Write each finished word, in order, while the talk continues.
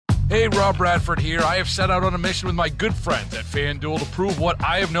Hey, Rob Bradford here. I have set out on a mission with my good friends at FanDuel to prove what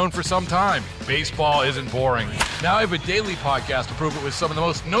I have known for some time. Baseball isn't boring. Now I have a daily podcast to prove it with some of the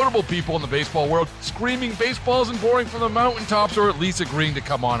most notable people in the baseball world, screaming baseball isn't boring from the mountaintops, or at least agreeing to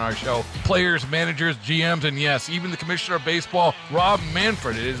come on our show. Players, managers, GMs, and yes, even the commissioner of baseball, Rob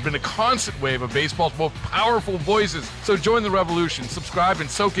Manfred. It has been a constant wave of baseball's most powerful voices. So join the revolution. Subscribe and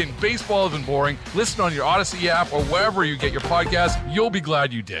soak in Baseball Isn't Boring. Listen on your Odyssey app or wherever you get your podcasts. You'll be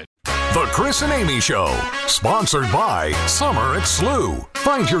glad you did. The Chris and Amy Show, sponsored by Summer at SLU.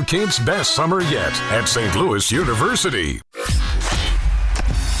 Find your kids' best summer yet at St. Louis University.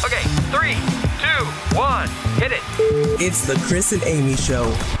 Okay, 3, 2, 1, hit it. It's the Chris and Amy Show.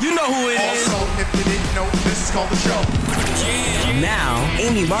 You know who it is. Also, if you didn't know, this is called the show. Yeah. Now,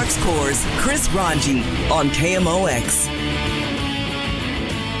 Amy Marxhors, Chris Rongey on KMOX.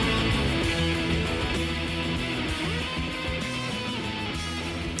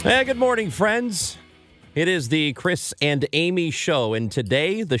 Hey, good morning, friends. It is the Chris and Amy Show, and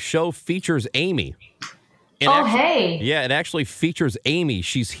today the show features Amy. Hey. Yeah, it actually features Amy.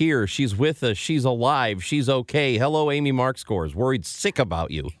 She's here. She's with us. She's alive. She's okay. Hello, Amy Marxhors. Worried sick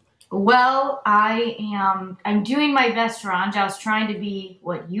about you. Well, I'm doing my best, Ron. I was trying to be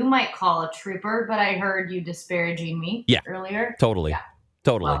what you might call a trooper, but I heard you disparaging me earlier. Totally. Yeah.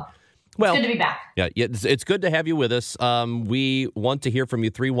 Totally. Well, it's good to be back. Yeah, it's good to have you with us. We want to hear from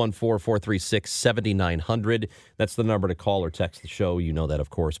you, 314-436-7900. That's the number to call or text the show. You know that, of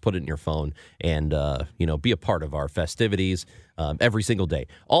course. Put it in your phone and, be a part of our festivities every single day.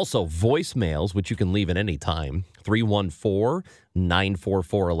 Also, voicemails, which you can leave at any time,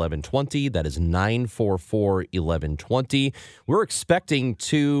 314-944-1120. That is 944-1120. We're expecting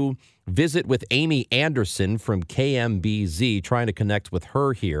to visit with Amy Anderson from KMBZ, trying to connect with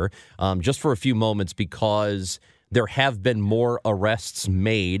her here just for a few moments because there have been more arrests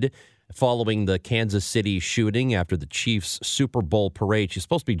made following the Kansas City shooting after the Chiefs Super Bowl parade. She's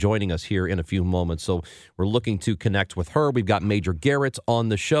supposed to be joining us here in a few moments, so we're looking to connect with her. We've got Major Garrett on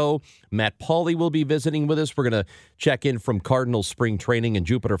the show. Matt Pauley will be visiting with us. We're going to check in from Cardinals spring training in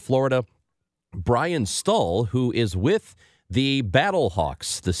Jupiter, Florida. Brian Stull, who is with the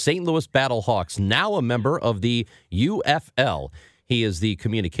Battlehawks, the St. Louis Battlehawks, now a member of the UFL. He is the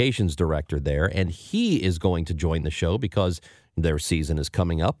communications director there, and he is going to join the show because their season is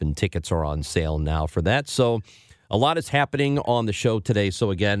coming up and tickets are on sale now for that. So a lot is happening on the show today. So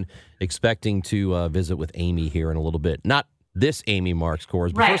again, expecting to visit with Amy here in a little bit. Not this Amy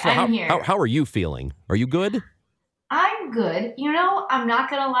Marxhors, but right, first of all, I'm here. How are you feeling? Are you good? I'm good. I'm not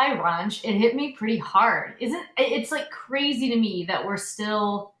going to lie, Ronj. It hit me pretty hard. It's like crazy to me that we're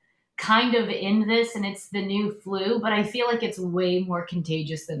still kind of in this and it's the new flu, but I feel like it's way more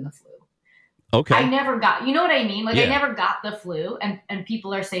contagious than the flu. Okay. I never got, you know what I mean? Like Yeah. I never got the flu and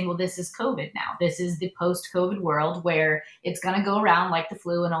people are saying, well, this is COVID now. This is the post-COVID world where it's going to go around like the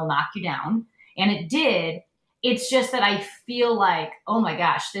flu and it'll knock you down. And it did. It's just that I feel like, oh my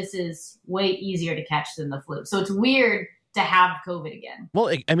gosh, this is way easier to catch than the flu. So it's weird to have COVID again. Well,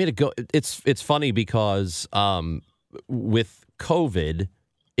 it's funny because with COVID,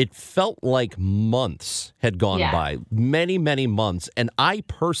 it felt like months had gone by, many, many months. And I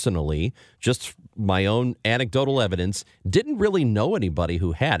personally, just my own anecdotal evidence, didn't really know anybody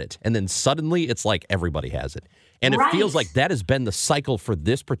who had it. And then suddenly it's like everybody has it. And it feels like that has been the cycle for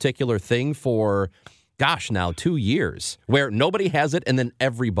this particular thing for, now 2 years, where nobody has it and then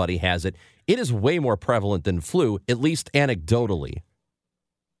everybody has it. It is way more prevalent than flu, at least anecdotally.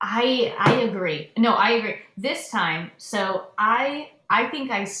 I agree. No, I agree. This time, so I think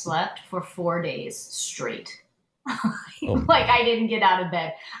I slept for 4 days straight. Like I didn't get out of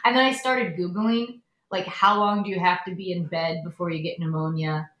bed. And then I started Googling, like, how long do you have to be in bed before you get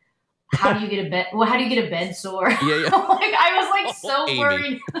pneumonia? How do you get a bed? Well, how do you get a bed sore? Yeah. Like I was like so Amy.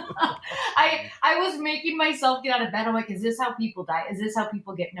 worried. I was making myself get out of bed. I'm like, is this how people die? Is this how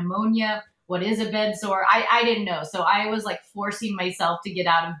people get pneumonia? What is a bed sore? I didn't know. So I was like forcing myself to get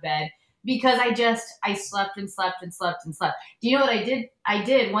out of bed because I slept and slept and slept and slept. Do you know what I did? I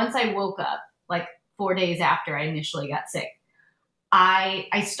did once I woke up, like 4 days after I initially got sick.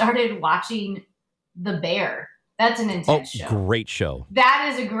 I started watching The Bear. That's an intense show. Great show.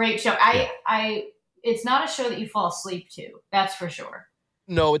 That is a great show. It's not a show that you fall asleep to. That's for sure.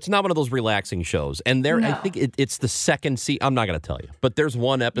 No, it's not one of those relaxing shows. And I think it's the second season. I'm not going to tell you, but there's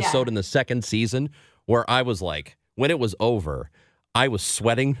one episode in the second season where I was like, when it was over, I was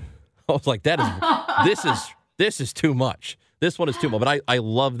sweating. I was like, this is too much. This one is too much. But I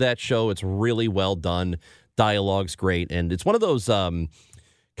love that show. It's really well done. Dialogue's great. And it's one of those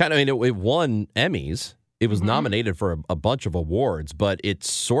it won Emmys. It was nominated for a bunch of awards, but it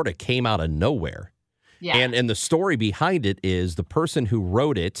sort of came out of nowhere. Yeah. And the story behind it is the person who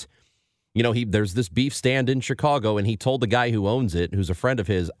wrote it, there's this beef stand in Chicago, and he told the guy who owns it, who's a friend of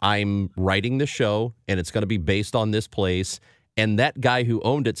his, I'm writing the show, and it's going to be based on this place. And that guy who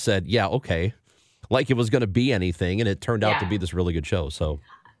owned it said, yeah, okay, like it was going to be anything, and it turned out to be this really good show. So,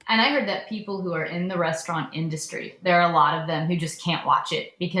 and I heard that people who are in the restaurant industry, there are a lot of them who just can't watch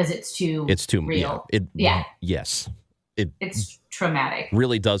it because it's too real. Yes. It's traumatic.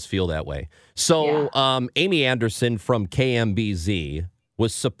 Really does feel that way. So Amy Anderson from KMBZ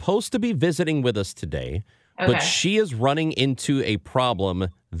was supposed to be visiting with us today, but she is running into a problem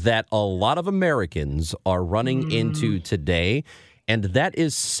that a lot of Americans are running into today, and that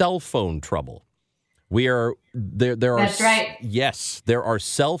is cell phone trouble. That's right. Yes, there are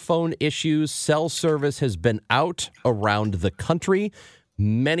cell phone issues. Cell service has been out around the country.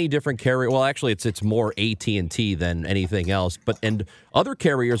 Many different carriers. Well, actually, it's more AT&T than anything else. And other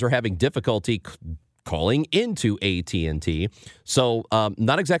carriers are having difficulty calling into AT&T. So,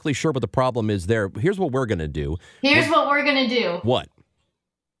 not exactly sure what the problem is there. Here's what we're going to do. What?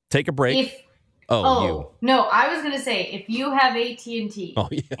 Take a break. No, I was going to say, if you have AT&T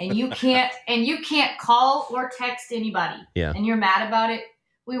and you can't call or text anybody and you're mad about it,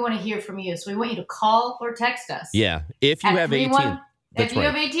 we want to hear from you. So we want you to call or text us. Yeah. If you have AT&T. If you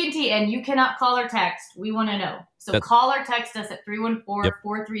have AT&T and you cannot call or text, we want to know. So call or text us at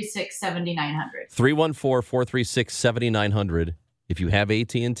 314-436-7900. 314-436-7900. If you have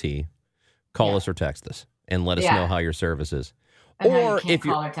AT&T, call us or text us and let us know how your service is. And or if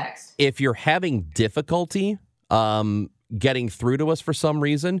call or text. If you're having difficulty getting through to us for some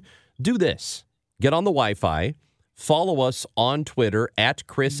reason, do this. Get on the Wi-Fi. Follow us on Twitter at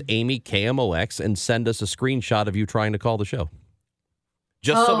Chris Amy KMOX and send us a screenshot of you trying to call the show.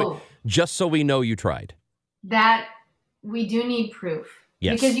 Just so we know you tried. That we do need proof.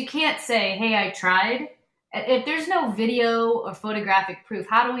 Yes. Because you can't say, hey, I tried. If there's no video or photographic proof,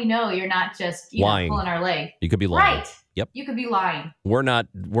 how do we know you're not just pulling our leg? You could be lying. Right. Yep. You could be lying. We're not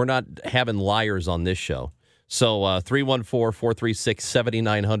having liars on this show. So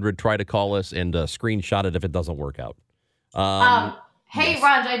 314-436-7900. Try to call us and screenshot it if it doesn't work out. Hey,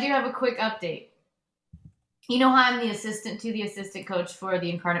 Raj, I do have a quick update. You know how I'm the assistant coach for the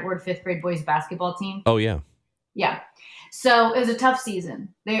Incarnate Word 5th grade boys basketball team? Oh, yeah. Yeah. So it was a tough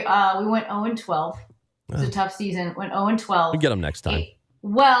season. We went 0-12. It was a tough season. Went 0-12. We get them next time.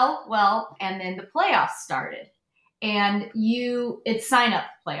 Well, and then the playoffs started. And it's sign-up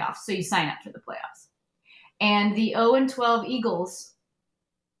playoffs, so you sign up for the playoffs. And the 0-12 Eagles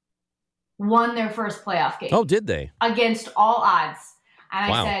won their first playoff game. Oh, did they? Against all odds.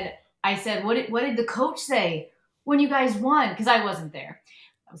 And I said, what did the coach say when you guys won? Because I wasn't there.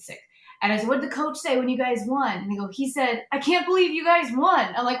 I was sick. And I said, what did the coach say when you guys won? And he said, I can't believe you guys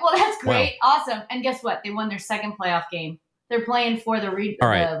won. I'm like, well, that's great. Wow. Awesome. And guess what? They won their second playoff game. They're playing for the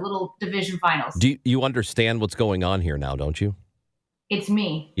little division finals. Do you understand what's going on here now, don't you? It's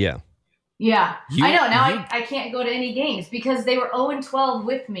me. Yeah. Yeah. I know. Now I can't go to any games because they were 0-12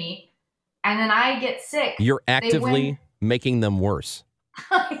 with me, and then I get sick. You're actively making them worse.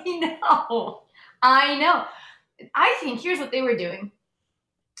 I know. I think here's what they were doing.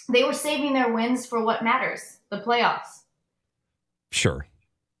 They were saving their wins for what matters, the playoffs. Sure.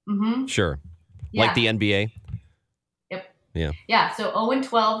 Mm-hmm. Sure. Yeah. Like the NBA? Yep. Yeah. Yeah, so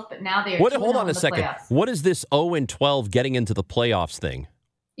 0-12, but now they're hold on a second. Playoffs. What is this 0-12 getting into the playoffs thing?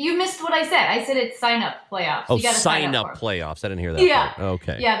 You missed what I said. I said it's sign-up playoffs. Oh, sign-up playoffs. I didn't hear that. Yeah. Part.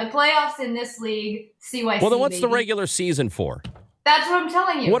 Okay. Yeah, the playoffs in this league, CYC. Well, then what's the regular season for? That's what I'm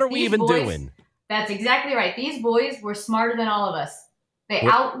telling you. What are we even doing? That's exactly right. These boys were smarter than all of us. They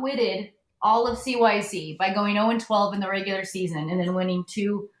outwitted all of CYC by going 0-12 in the regular season and then winning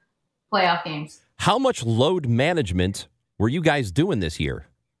 2 playoff games. How much load management were you guys doing this year?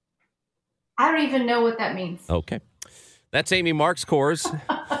 I don't even know what that means. Okay. That's Amy Marxhors,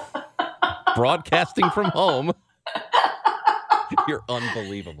 broadcasting from home. You're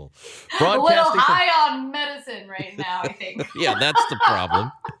unbelievable. A little high on medicine right now, I think. Yeah, that's the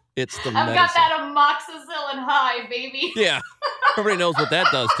problem. It's the medicine. I've got that amoxicillin high, baby. Yeah. Everybody knows what that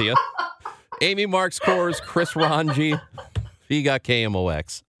does to you. Amy Marxhors, Chris Rongey. You got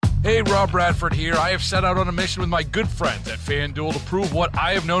KMOX. Hey, Rob Bradford here. I have set out on a mission with my good friends at FanDuel to prove what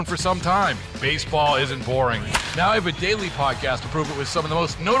I have known for some time. Baseball isn't boring. Now I have a daily podcast to prove it with some of the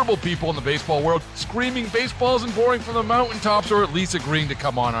most notable people in the baseball world, screaming baseball isn't boring from the mountaintops, or at least agreeing to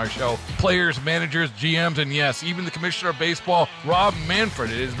come on our show. Players, managers, GMs, and yes, even the commissioner of baseball, Rob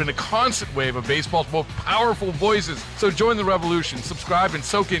Manfred. It has been a constant wave of baseball's most powerful voices. So join the revolution. Subscribe and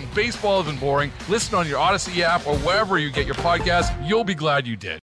soak in Baseball Isn't Boring. Listen on your Odyssey app or wherever you get your podcasts. You'll be glad you did.